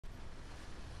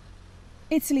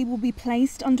Italy will be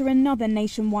placed under another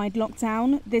nationwide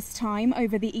lockdown, this time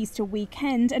over the Easter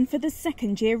weekend and for the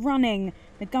second year running,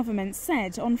 the government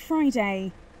said on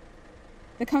Friday.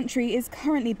 The country is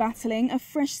currently battling a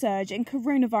fresh surge in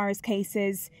coronavirus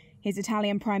cases. Here's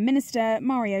Italian Prime Minister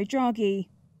Mario Draghi.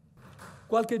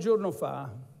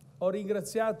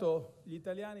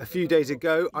 A few days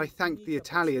ago, I thanked the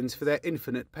Italians for their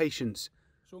infinite patience.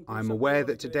 I am aware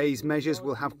that today's measures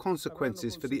will have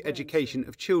consequences for the education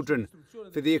of children,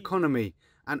 for the economy,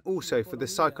 and also for the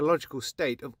psychological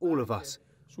state of all of us.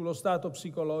 The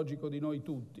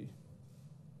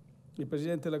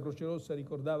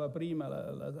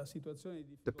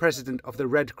President of the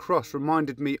Red Cross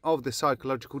reminded me of the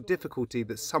psychological difficulty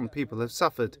that some people have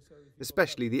suffered,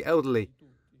 especially the elderly.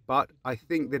 But I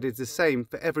think that it's the same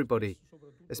for everybody,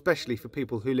 especially for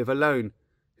people who live alone,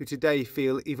 who today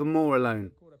feel even more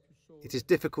alone. It is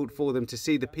difficult for them to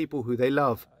see the people who they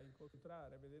love.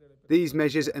 These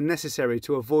measures are necessary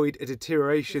to avoid a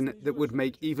deterioration that would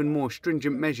make even more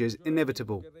stringent measures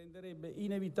inevitable.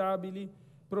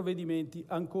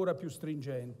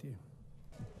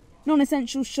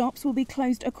 Non-essential shops will be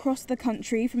closed across the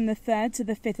country from the 3rd to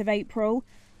the 5th of April.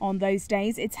 On those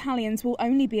days, Italians will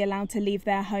only be allowed to leave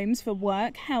their homes for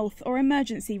work, health or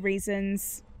emergency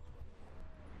reasons.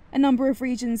 A number of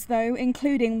regions, though,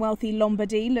 including wealthy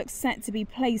Lombardy, look set to be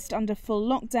placed under full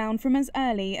lockdown from as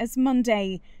early as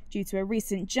Monday, due to a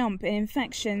recent jump in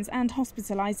infections and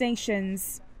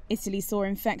hospitalisations. Italy saw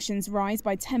infections rise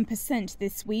by 10%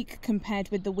 this week compared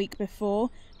with the week before,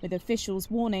 with officials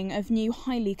warning of new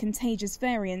highly contagious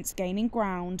variants gaining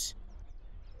ground.